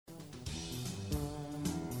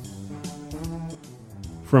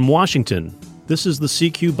From Washington, this is the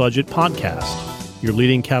CQ Budget Podcast, your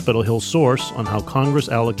leading Capitol Hill source on how Congress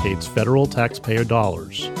allocates federal taxpayer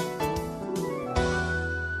dollars.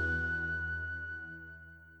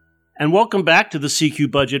 And welcome back to the CQ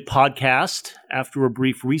Budget Podcast. After a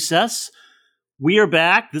brief recess, we are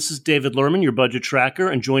back. This is David Lerman, your budget tracker,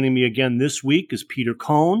 and joining me again this week is Peter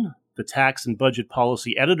Cohn, the tax and budget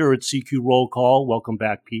policy editor at CQ Roll Call. Welcome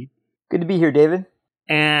back, Pete. Good to be here, David.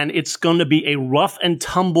 And it's going to be a rough and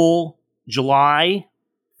tumble July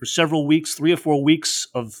for several weeks, 3 or 4 weeks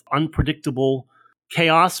of unpredictable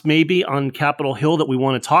chaos, maybe on Capitol Hill that we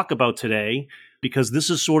want to talk about today, because this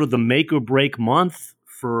is sort of the make or break month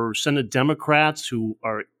for Senate Democrats who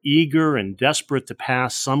are eager and desperate to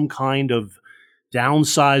pass some kind of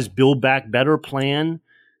downsized Build Back Better plan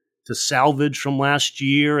to salvage from last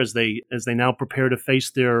year as they now prepare to face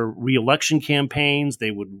their re-election campaigns.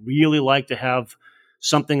 They would really like to have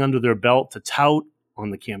something under their belt to tout on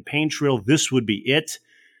the campaign trail. This would be it.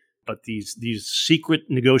 But these secret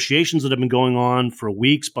negotiations that have been going on for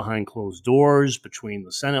weeks behind closed doors between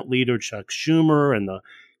the Senate leader, Chuck Schumer, and the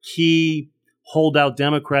key holdout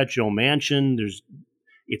Democrat, Joe Manchin,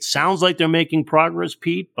 it sounds like they're making progress,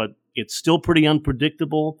 Pete, but it's still pretty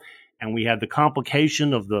unpredictable. And we had the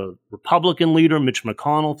complication of the Republican leader, Mitch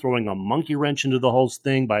McConnell, throwing a monkey wrench into the whole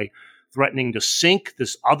thing by threatening to sink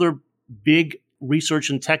this other big research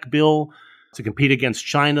and tech bill to compete against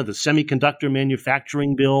China. The semiconductor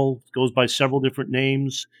manufacturing bill goes by several different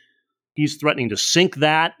names. He's threatening to sink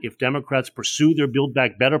that if Democrats pursue their Build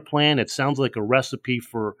Back Better plan. It sounds like a recipe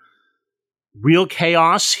for real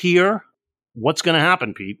chaos here. What's going to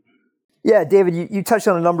happen, Pete? Yeah, David, you touched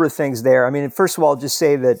on a number of things there. I mean, first of all, just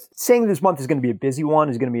say that saying this month is going to be a busy one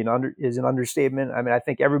is going to be an understatement. I mean, I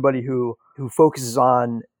think everybody who focuses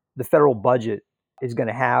on the federal budget is going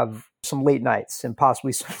to have some late nights and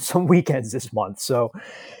possibly some weekends this month. So,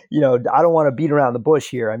 I don't want to beat around the bush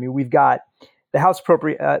here. I mean, we've got the House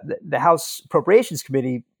Appropriations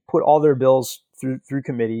Committee put all their bills through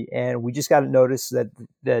committee, and we just got a notice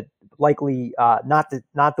that likely not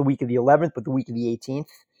the week of the 11th, but the week of the 18th,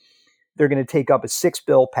 they're going to take up a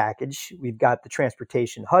 6-bill package. We've got the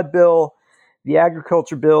Transportation HUD bill, the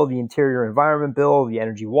Agriculture bill, the Interior Environment bill, the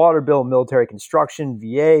Energy Water bill, Military Construction,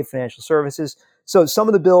 VA, Financial Services. So some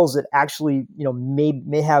of the bills that actually,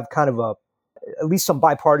 may have kind of at least some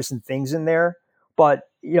bipartisan things in there. But,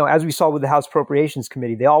 as we saw with the House Appropriations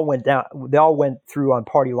Committee, they all went through on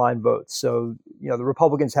party line votes. So, the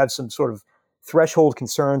Republicans have some sort of threshold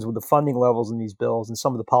concerns with the funding levels in these bills and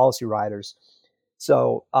some of the policy riders.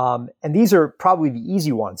 So, and these are probably the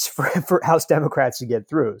easy ones for House Democrats to get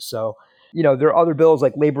through. So, there are other bills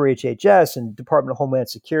like Labor HHS and Department of Homeland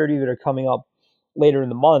Security that are coming up later in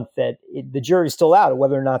the month that the jury's still out of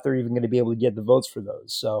whether or not they're even going to be able to get the votes for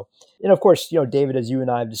those. So, and of course, David, as you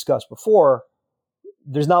and I have discussed before,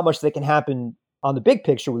 there's not much that can happen on the big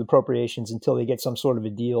picture with appropriations until they get some sort of a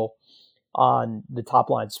deal on the top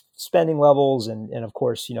line spending levels. And of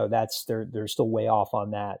course, they're still way off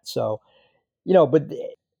on that. So, but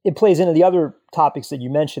it plays into the other topics that you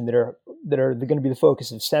mentioned that are going to be the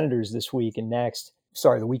focus of senators this week and next.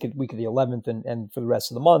 Sorry, the week of the 11th and for the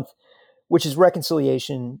rest of the month, which is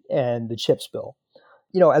reconciliation and the CHIPS bill.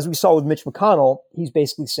 As we saw with Mitch McConnell, he's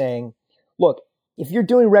basically saying, look, if you're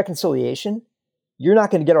doing reconciliation, you're not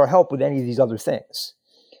going to get our help with any of these other things.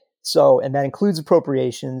 So, and that includes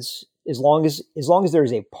appropriations, as long as there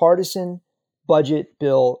is a partisan budget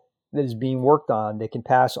bill that is being worked on that can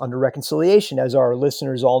pass under reconciliation. As our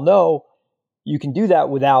listeners all know, you can do that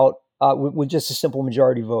without with just a simple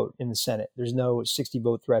majority vote in the Senate. There's no 60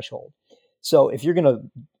 vote threshold. So if you're going to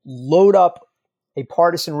load up a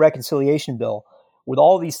partisan reconciliation bill with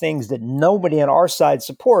all these things that nobody on our side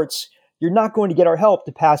supports, you're not going to get our help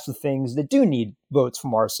to pass the things that do need votes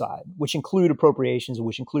from our side, which include appropriations,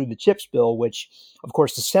 which include the CHIPS bill, which, of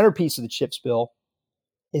course, the centerpiece of the CHIPS bill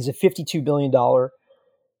is a $52 billion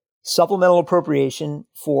supplemental appropriation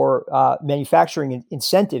for manufacturing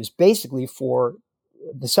incentives, basically for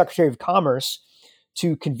the Secretary of Commerce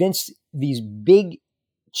to convince these big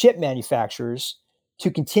chip manufacturers to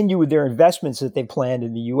continue with their investments that they planned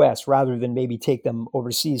in the U.S. rather than maybe take them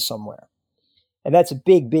overseas somewhere. And that's a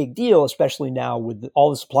big, big deal, especially now with all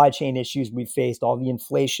the supply chain issues we've faced, all the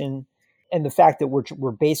inflation, and the fact that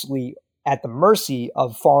we're basically at the mercy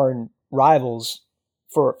of foreign rivals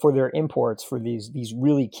for their imports for these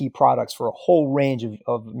really key products for a whole range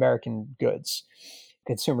of American goods,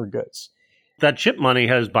 consumer goods. That chip money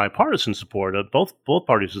has bipartisan support. Both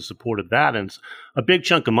parties have supported that, and it's a big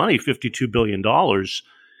chunk of money, $52 billion.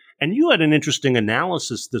 And you had an interesting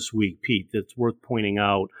analysis this week, Pete, that's worth pointing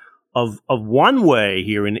out of one way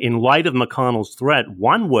here in light of McConnell's threat,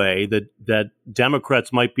 one way that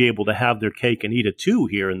Democrats might be able to have their cake and eat it too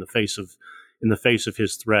here in the face of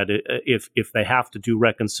his threat. If they have to do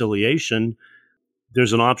reconciliation,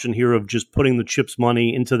 there's an option here of just putting the CHIPS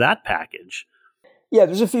money into that package. Yeah,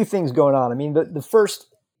 there's a few things going on. I mean, the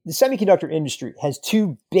semiconductor industry has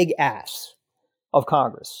two big asks of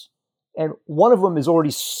Congress. And one of them is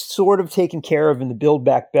already sort of taken care of in the Build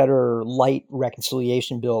Back Better light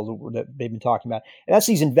reconciliation bill that they've been talking about. And that's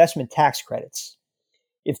these investment tax credits.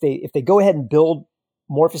 If they go ahead and build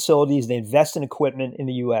more facilities, they invest in equipment in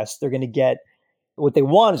the U.S., they're going to get what they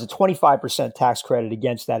want is a 25% tax credit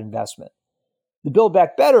against that investment. The Build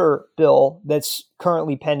Back Better bill that's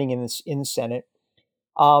currently pending in the Senate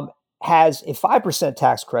has a 5%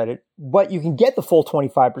 tax credit, but you can get the full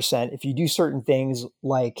 25% if you do certain things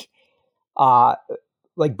like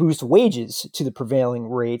boost wages to the prevailing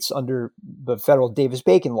rates under the federal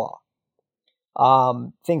Davis-Bacon law,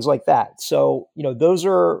 things like that. So, those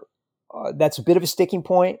are that's a bit of a sticking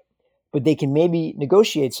point, but they can maybe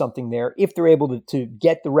negotiate something there if they're able to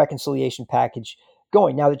get the reconciliation package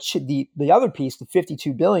going. Now, the other piece, the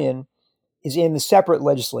 $52 billion, is in the separate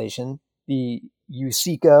legislation, the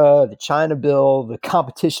USICA, the China bill, the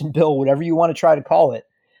competition bill, whatever you want to try to call it.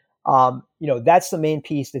 That's the main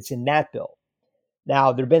piece that's in that bill.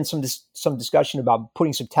 Now, there have been some discussion about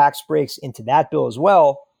putting some tax breaks into that bill as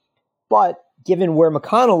well. But given where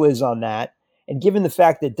McConnell is on that, and given the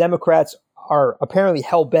fact that Democrats are apparently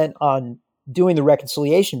hell-bent on doing the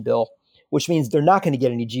reconciliation bill, which means they're not going to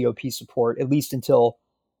get any GOP support, at least until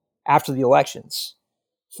after the elections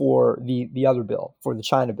for the other bill, for the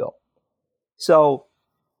China bill. So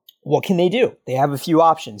what can they do? They have a few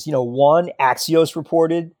options. One, Axios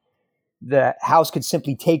reported the House could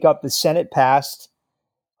simply take up the Senate-passed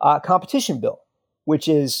competition bill, which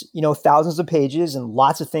is, thousands of pages and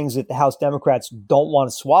lots of things that the House Democrats don't want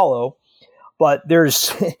to swallow. But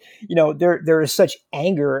there's, there is such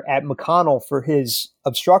anger at McConnell for his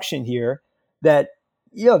obstruction here that,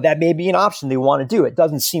 that may be an option they want to do. It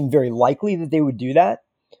doesn't seem very likely that they would do that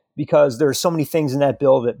because there are so many things in that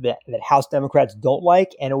bill that House Democrats don't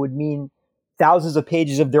like, and it would mean thousands of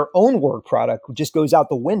pages of their own work product just goes out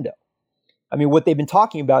the window. I mean, what they've been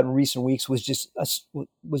talking about in recent weeks was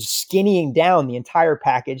was skinnying down the entire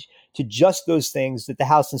package to just those things that the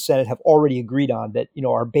House and Senate have already agreed on that,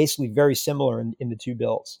 are basically very similar in the two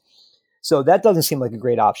bills. So that doesn't seem like a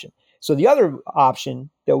great option. So the other option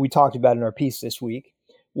that we talked about in our piece this week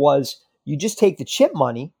was you just take the CHIP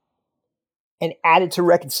money and add it to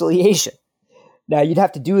reconciliation. Now, you'd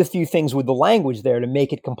have to do a few things with the language there to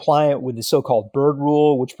make it compliant with the so-called Byrd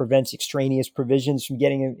Rule, which prevents extraneous provisions from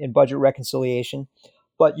getting in budget reconciliation.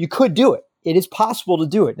 But you could do it. It is possible to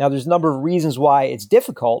do it. Now, there's a number of reasons why it's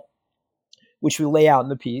difficult, which we lay out in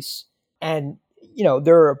the piece. And,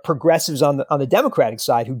 there are progressives on the Democratic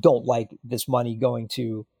side who don't like this money going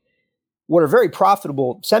to what are very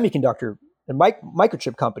profitable semiconductor and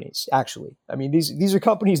microchip companies, actually. I mean, these are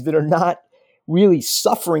companies that are not really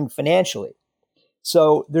suffering financially.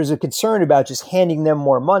 So there's a concern about just handing them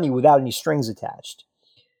more money without any strings attached.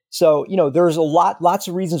 So, there's lots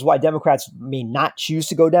of reasons why Democrats may not choose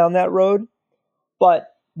to go down that road, but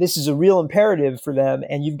this is a real imperative for them.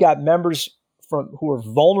 And you've got members who are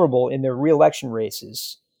vulnerable in their reelection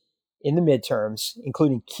races in the midterms,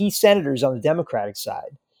 including key senators on the Democratic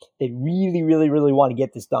side. They really, really, really want to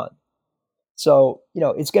get this done. So,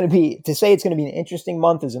 to say it's going to be an interesting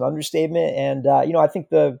month is an understatement. And, I think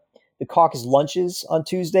the caucus lunches on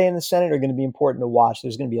Tuesday in the Senate are going to be important to watch.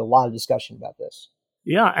 There's going to be a lot of discussion about this.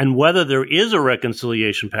 Yeah, and whether there is a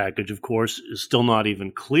reconciliation package, of course, is still not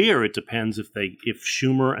even clear. It depends if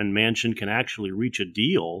Schumer and Manchin can actually reach a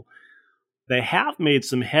deal. They have made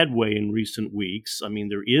some headway in recent weeks. I mean,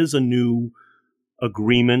 there is a new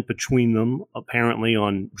agreement between them, apparently,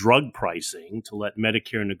 on drug pricing to let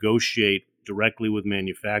Medicare negotiate directly with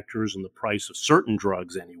manufacturers on the price of certain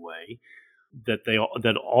drugs anyway,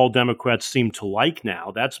 that all Democrats seem to like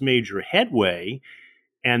now. That's major headway.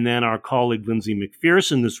 And then our colleague Lindsay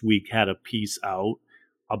McPherson this week had a piece out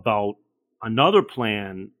about another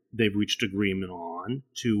plan they've reached agreement on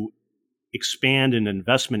to expand an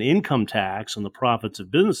investment income tax on the profits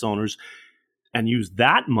of business owners and use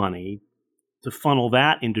that money to funnel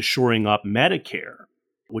that into shoring up Medicare,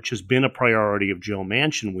 which has been a priority of Joe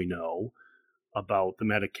Manchin, we know, about the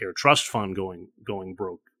Medicare trust fund going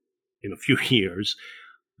broke in a few years.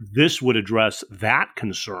 This would address that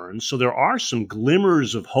concern. So there are some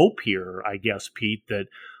glimmers of hope here, I guess, Pete, that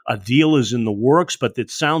a deal is in the works, but it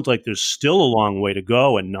sounds like there's still a long way to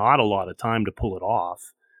go and not a lot of time to pull it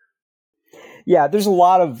off. Yeah, there's a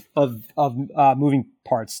lot of moving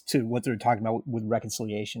parts to what they're talking about with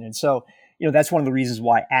reconciliation, and so that's one of the reasons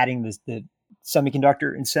why adding the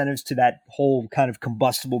semiconductor incentives to that whole kind of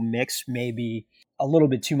combustible mix may be a little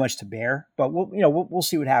bit too much to bear. But we'll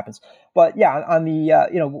see what happens. But yeah, on the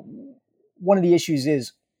one of the issues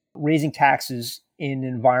is raising taxes in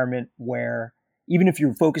an environment where even if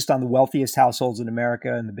you're focused on the wealthiest households in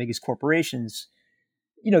America and the biggest corporations,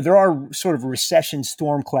 there are sort of recession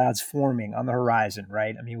storm clouds forming on the horizon,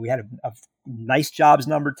 right? I mean, we had a nice jobs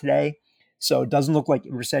number today, so it doesn't look like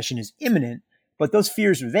recession is imminent, but those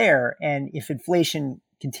fears are there. And if inflation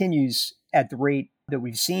continues at the rate that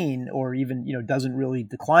we've seen, or even, doesn't really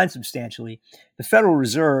decline substantially, the Federal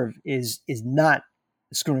Reserve is not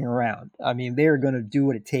screwing around. I mean, they're going to do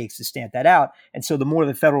what it takes to stamp that out. And so the more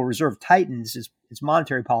the Federal Reserve tightens its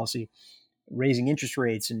monetary policy, raising interest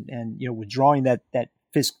rates and withdrawing that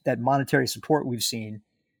monetary support we've seen,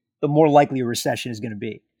 the more likely a recession is going to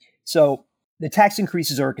be. So the tax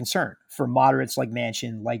increases are a concern for moderates like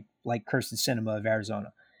Manchin, like Kyrsten Sinema of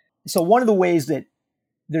Arizona. So one of the ways that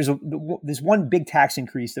there's one big tax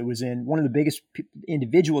increase that was in one of the biggest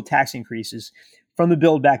individual tax increases from the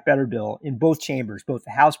Build Back Better bill in both chambers, both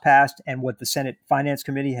the House passed and what the Senate Finance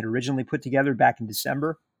Committee had originally put together back in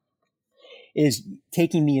December, is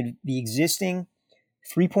taking the existing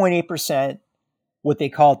 3.8%, what they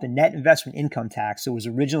call it the net investment income tax that was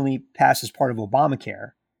originally passed as part of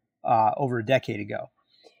Obamacare over a decade ago.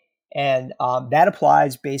 And that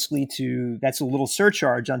applies basically that's a little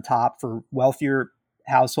surcharge on top for wealthier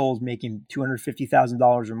households making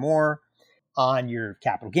 $250,000 or more on your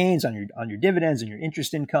capital gains, on your dividends, and your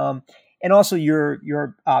interest income, and also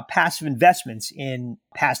your passive investments in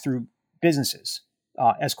pass-through businesses,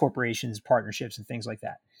 S corporations, partnerships, and things like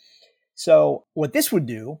that. So what this would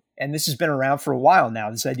do, and this has been around for a while now,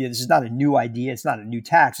 this is not a new idea, it's not a new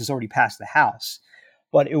tax, it's already passed the House,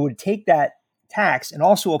 but it would take that tax and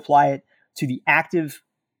also apply it to the active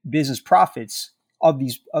business profits of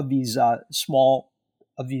these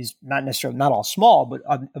not necessarily, not all small, but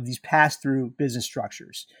of these pass-through business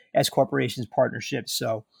structures, as corporations, partnerships.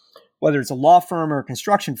 So whether it's a law firm or a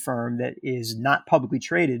construction firm that is not publicly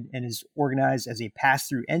traded and is organized as a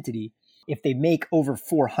pass-through entity, if they make over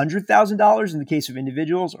 $400,000 in the case of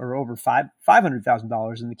individuals, or over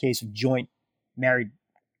 $500,000 in the case of joint married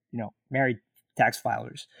tax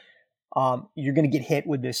filers, you're going to get hit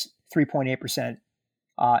with this 3.8%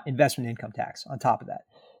 investment income tax on top of that.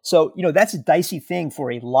 So, that's a dicey thing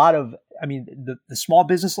for a lot of, the small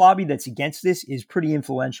business lobby that's against this is pretty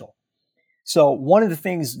influential. So one of the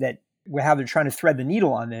things how they're trying to thread the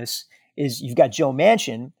needle on this is you've got Joe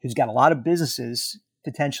Manchin, who's got a lot of businesses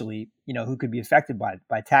potentially, who could be affected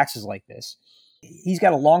by taxes like this. He's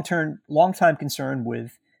got a long time concern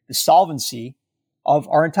with the solvency of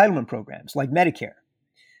our entitlement programs like Medicare.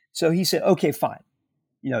 So he said, okay, fine.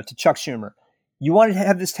 To Chuck Schumer, you wanted to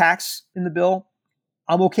have this tax in the bill?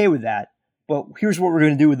 I'm okay with that. But here's what we're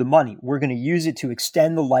going to do with the money. We're going to use it to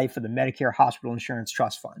extend the life of the Medicare Hospital Insurance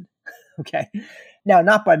Trust Fund. Okay. Now,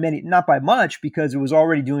 not by much, because it was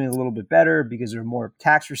already doing a little bit better, because there are more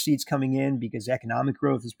tax receipts coming in, because economic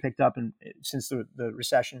growth has picked up since the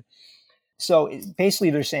recession. So basically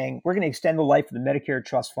they're saying we're going to extend the life of the Medicare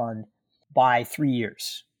Trust Fund by 3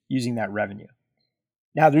 years using that revenue.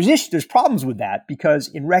 Now, there's problems with that, because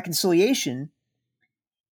in reconciliation,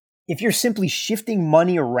 if you're simply shifting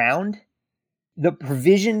money around, the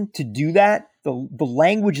provision to do that, the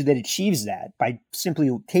language that achieves that by simply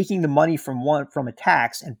taking the money from a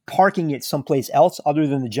tax and parking it someplace else other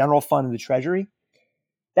than the general fund of the Treasury,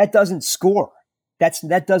 that doesn't score.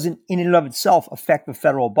 That doesn't in and of itself affect the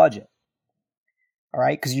federal budget. All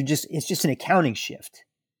right, because it's just an accounting shift.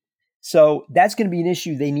 So that's going to be an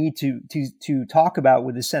issue they need to talk about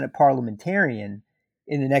with the Senate parliamentarian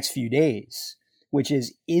in the next few days, which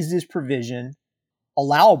is this provision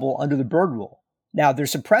allowable under the Byrd Rule? Now,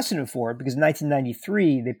 there's some precedent for it, because in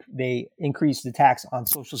 1993, they increased the tax on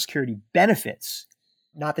Social Security benefits,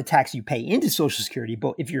 not the tax you pay into Social Security,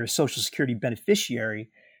 but if you're a Social Security beneficiary,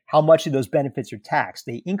 how much of those benefits are taxed.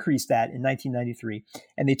 They increased that in 1993,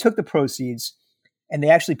 and they took the proceeds and they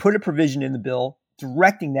actually put a provision in the bill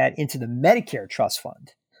directing that into the Medicare Trust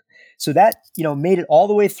Fund. So that, made it all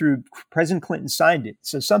the way through. President Clinton signed it.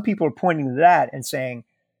 So some people are pointing to that and saying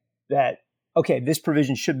that, okay, this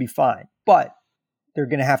provision should be fine, but they're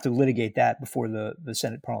going to have to litigate that before the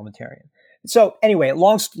Senate parliamentarian. So anyway, a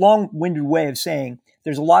long-winded way of saying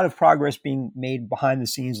there's a lot of progress being made behind the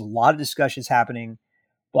scenes, a lot of discussions happening,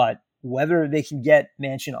 but whether they can get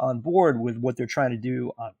Manchin on board with what they're trying to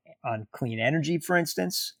do on clean energy, for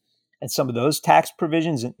instance, and some of those tax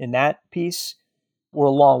provisions in that piece, we're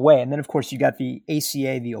a long way. And then, of course, you got the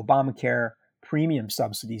ACA, the Obamacare premium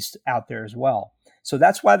subsidies out there as well. So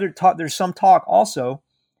that's why there's some talk also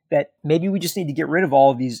that maybe we just need to get rid of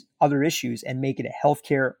all of these other issues and make it a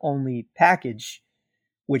healthcare only package,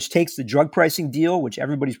 which takes the drug pricing deal, which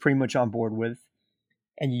everybody's pretty much on board with,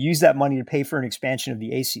 and you use that money to pay for an expansion of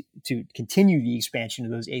the AC, to continue the expansion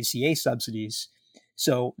of those ACA subsidies.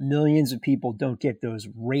 So millions of people don't get those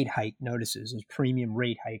rate hike notices, those premium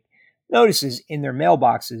rate hike notices in their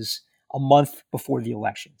mailboxes a month before the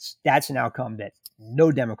elections. That's an outcome that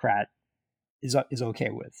no Democrat is okay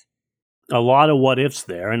with. A lot of what ifs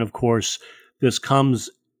there. And of course, this comes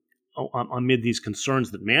amid these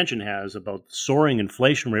concerns that Manchin has about the soaring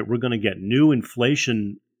inflation rate. We're going to get new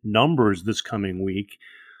inflation numbers this coming week.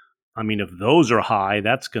 I mean, if those are high,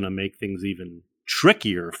 that's going to make things even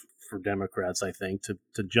trickier for Democrats, I think,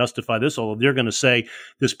 to justify this. Although they're going to say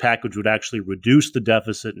this package would actually reduce the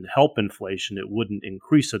deficit and help inflation. It wouldn't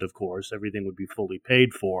increase it, of course. Everything would be fully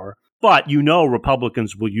paid for. But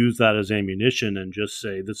Republicans will use that as ammunition and just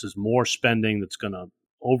say this is more spending that's going to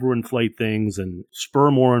overinflate things and spur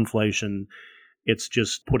more inflation. It's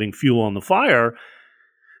just putting fuel on the fire.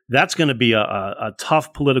 That's going to be a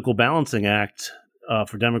tough political balancing act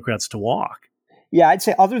for Democrats to walk. Yeah, I'd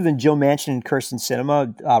say other than Joe Manchin and Kyrsten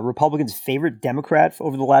Sinema, Republicans' favorite Democrat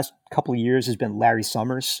over the last couple of years has been Larry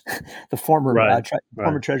Summers, the former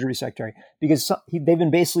former Treasury Secretary, because they've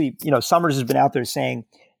been basically, Summers has been out there saying,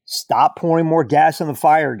 stop pouring more gas on the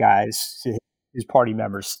fire, guys, to his party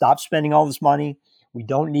members. Stop spending all this money. We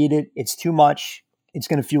don't need it. It's too much. It's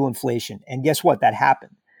going to fuel inflation. And guess what? That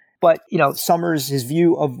happened. But, Summers, his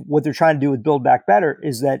view of what they're trying to do with Build Back Better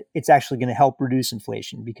is that it's actually going to help reduce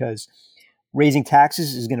inflation because raising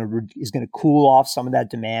taxes is going to cool off some of that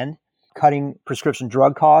demand. Cutting prescription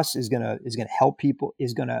drug costs is going to help people,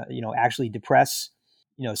 is going to, actually depress,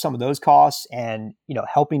 some of those costs, and,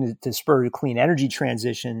 helping to spur a clean energy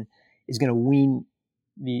transition is going to wean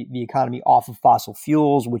the economy off of fossil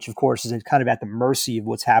fuels, which of course is kind of at the mercy of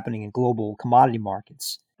what's happening in global commodity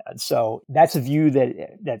markets. And so that's a view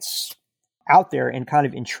that's out there and kind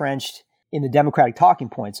of entrenched in the Democratic talking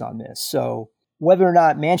points on this. So whether or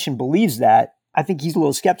not Manchin believes that, I think he's a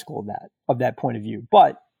little skeptical of that point of view.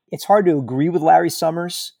 But it's hard to agree with Larry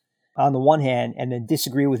Summers on the one hand and then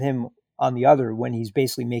disagree with him on the other when he's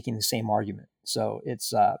basically making the same argument. So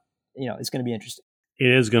it's it's going to be interesting. It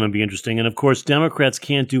is going to be interesting. And of course, Democrats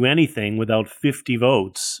can't do anything without 50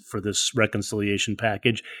 votes for this reconciliation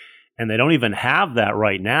package. And they don't even have that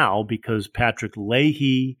right now because Patrick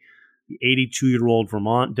Leahy, the 82-year-old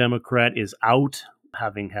Vermont Democrat, is out,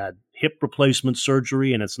 having had hip replacement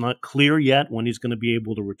surgery, and it's not clear yet when he's going to be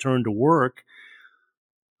able to return to work.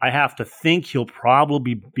 I have to think he'll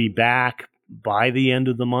probably be back by the end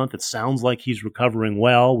of the month. It sounds like he's recovering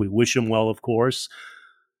well. We wish him well, of course.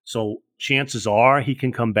 So chances are he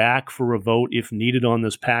can come back for a vote if needed on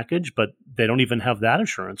this package, but they don't even have that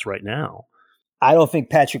assurance right now. I don't think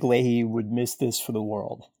Patrick Leahy would miss this for the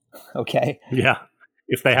world. Okay. Yeah.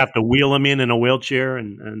 If they have to wheel him in a wheelchair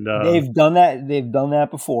and they've done that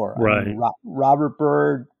before. Right. I mean, Robert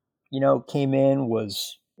Byrd, came in,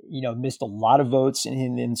 was, missed a lot of votes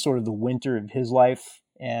in sort of the winter of his life.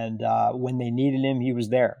 And when they needed him, he was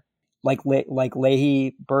there. Like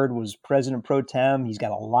Leahy, Byrd was president pro tem. He's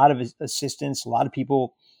got a lot of assistants, a lot of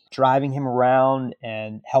people driving him around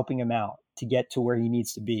and helping him out to get to where he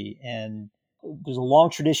needs to be. And there's a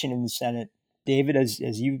long tradition in the Senate, David, as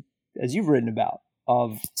you've written about,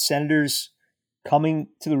 of senators coming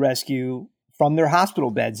to the rescue from their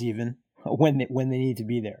hospital beds, even when they need to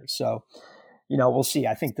be there. So, we'll see.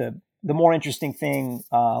 I think the more interesting thing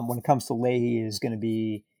when it comes to Leahy is going to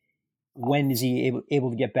be, when is he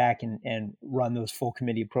able to get back and run those full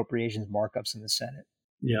committee appropriations markups in the Senate?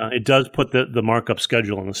 Yeah, it does put the markup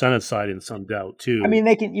schedule on the Senate side in some doubt, too. I mean,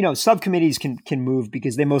 they can, subcommittees can move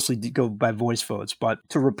because they mostly go by voice votes. But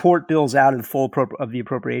to report bills out of the full of the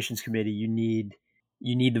Appropriations Committee, you need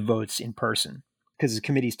the votes in person because the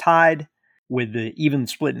committee's tied with the even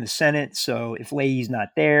split in the Senate. So if Leahy's not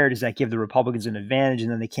there, does that give the Republicans an advantage?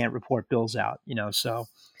 And then they can't report bills out, so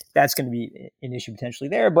that's going to be an issue potentially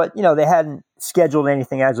there. But, they hadn't scheduled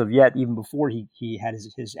anything as of yet, even before he had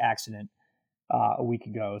his accident a week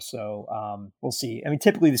ago. So we'll see. I mean,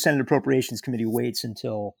 typically the Senate Appropriations Committee waits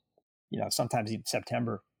until, sometimes even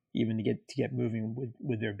September even to get moving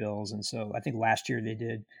with their bills. And so I think last year they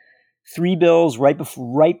did 3 bills right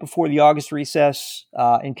before the August recess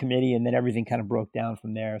in committee, and then everything kind of broke down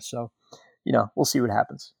from there. So, we'll see what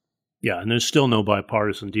happens. Yeah, and there's still no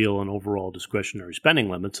bipartisan deal on overall discretionary spending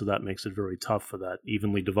limits, so that makes it very tough for that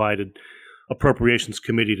evenly divided Appropriations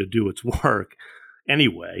Committee to do its work.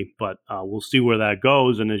 anyway. But we'll see where that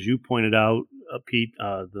goes. And as you pointed out, Pete,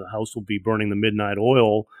 the House will be burning the midnight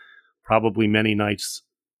oil probably many nights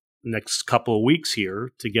next couple of weeks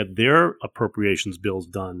here to get their appropriations bills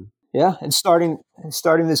done. Yeah, and starting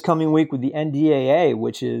this coming week with the NDAA,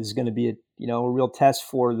 which is going to be a real test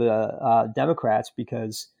for the Democrats,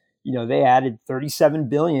 because they added $37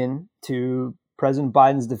 billion to President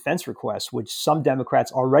Biden's defense request, which some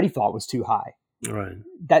Democrats already thought was too high. Right.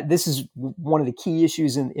 That this is one of the key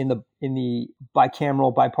issues in the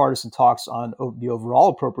bicameral bipartisan talks on the overall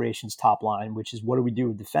appropriations top line, which is what do we do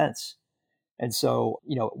with defense? And so,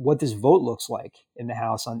 what this vote looks like in the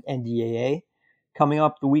House on NDAA coming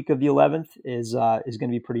up the week of the 11th is going to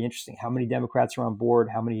be pretty interesting. How many Democrats are on board?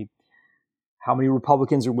 How many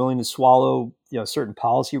Republicans are willing to swallow certain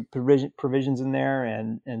policy provisions in there?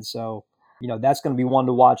 And so that's going to be one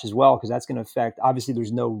to watch as well, because that's going to affect. Obviously,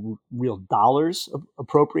 there's no real dollars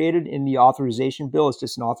appropriated in the authorization bill. It's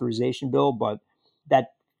just an authorization bill, but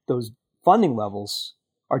those funding levels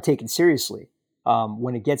are taken seriously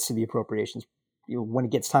when it gets to the appropriations, when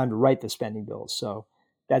it gets time to write the spending bills. So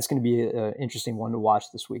that's going to be an interesting one to watch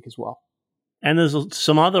this week as well. And there's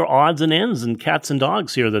some other odds and ends and cats and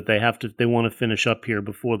dogs here that they want to finish up here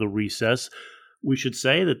before the recess. We should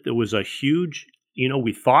say that there was a huge,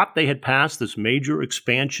 we thought they had passed this major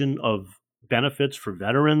expansion of benefits for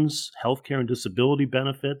veterans, healthcare and disability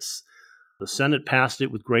benefits. The Senate passed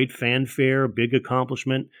it with great fanfare, big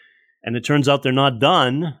accomplishment. And it turns out they're not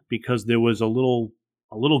done because there was a little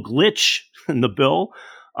glitch in the bill.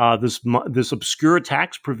 This obscure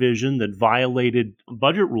tax provision that violated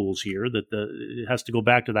budget rules here, it has to go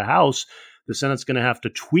back to the House. The Senate's going to have to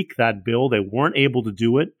tweak that bill. They weren't able to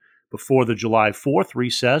do it before the July 4th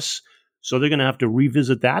recess, so they're going to have to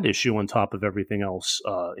revisit that issue on top of everything else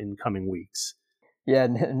in coming weeks. Yeah,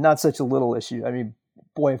 not such a little issue. I mean,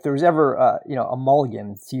 boy, if there was ever a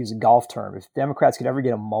mulligan, to use a golf term, if Democrats could ever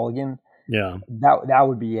get a mulligan, yeah, that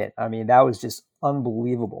would be it. I mean, that was just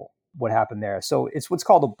unbelievable what happened there. So it's what's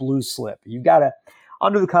called a blue slip. You've got to,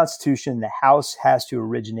 under the Constitution, the House has to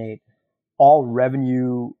originate all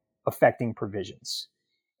revenue affecting provisions.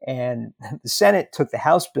 And the Senate took the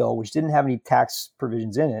House bill, which didn't have any tax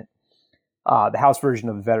provisions in it, the House version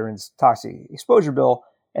of the Veterans Toxic Exposure Bill,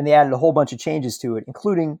 and they added a whole bunch of changes to it,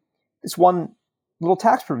 including this one little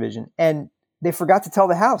tax provision. And they forgot to tell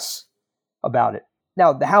the House about it.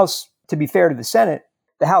 Now, the House, to be fair to the Senate,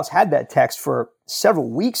 the House had that text for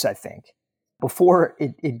several weeks, I think, before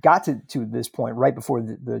it got to this point, right before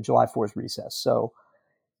the July 4th recess. So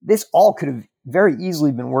this all could have very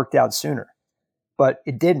easily been worked out sooner, but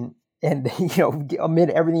it didn't. And,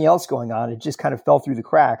 amid everything else going on, it just kind of fell through the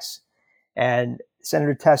cracks. And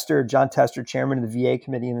Senator John Tester, chairman of the VA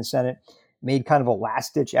committee in the Senate, made kind of a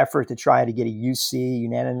last-ditch effort to try to get a UC,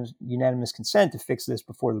 unanimous consent, to fix this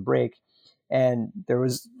before the break. And there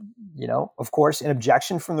was, of course, an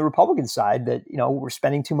objection from the Republican side that, we're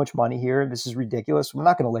spending too much money here. This is ridiculous. We're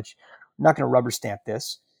not going to rubber stamp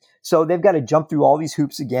this. So they've got to jump through all these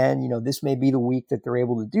hoops again. This may be the week that they're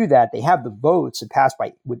able to do that. They have the votes. It passed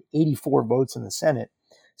with 84 votes in the Senate.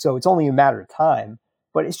 So it's only a matter of time.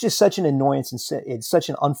 But it's just such an annoyance, and it's such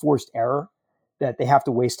an unforced error that they have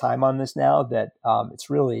to waste time on this now, that it's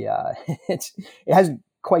really, it hasn't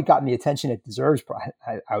quite gotten the attention it deserves,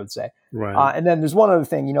 I would say. Right. And then there's one other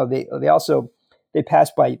thing, they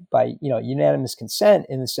passed by unanimous consent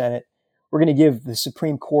in the Senate. We're going to give the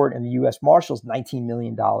Supreme Court and the U.S. Marshals $19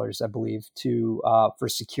 million, I believe, for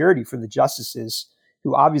security for the justices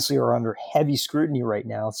who obviously are under heavy scrutiny right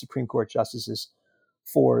now, Supreme Court justices,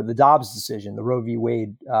 for the Dobbs decision, the Roe v.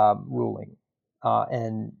 Wade ruling.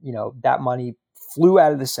 And that money flew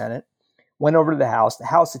out of the Senate, went over to the House. The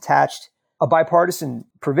House attached a bipartisan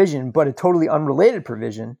provision, but a totally unrelated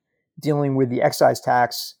provision dealing with the excise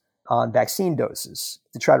tax on vaccine doses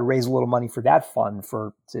to try to raise a little money for that fund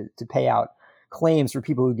to pay out claims for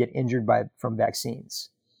people who get injured from vaccines.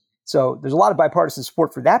 So there's a lot of bipartisan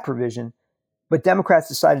support for that provision, but Democrats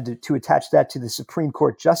decided to attach that to the Supreme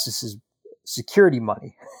Court justices' security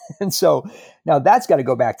money. And so now that's got to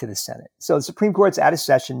go back to the Senate. So the Supreme Court's out of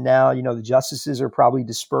session now. The justices are probably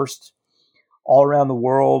dispersed all around the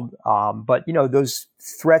world. But those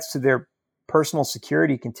threats to their personal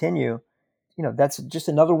security continue. That's just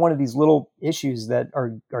another one of these little issues that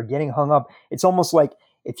are getting hung up. It's almost like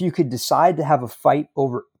if you could decide to have a fight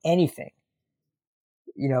over anything,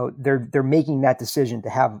 they're making that decision to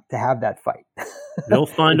have that fight. They'll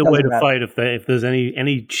find a way to fight if there's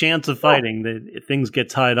any chance of fighting. That things get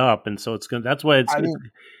tied up, and so that's why it's.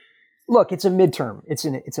 Look, it's a midterm. It's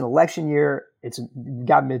an election year. We've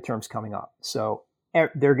got midterms coming up, so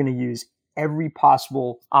they're going to use every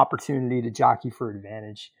possible opportunity to jockey for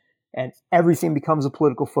advantage. And everything becomes a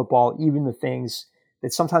political football, even the things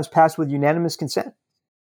that sometimes pass with unanimous consent.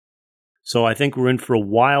 So I think we're in for a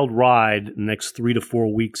wild ride the next 3 to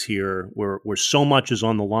 4 weeks here, where so much is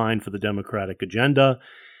on the line for the Democratic agenda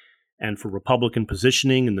and for Republican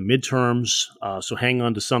positioning in the midterms. So hang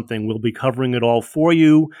on to something. We'll be covering it all for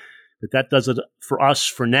you. But that does it for us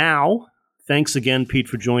for now. Thanks again, Pete,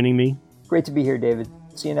 for joining me. Great to be here, David.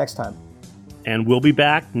 See you next time. And we'll be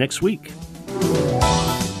back next week.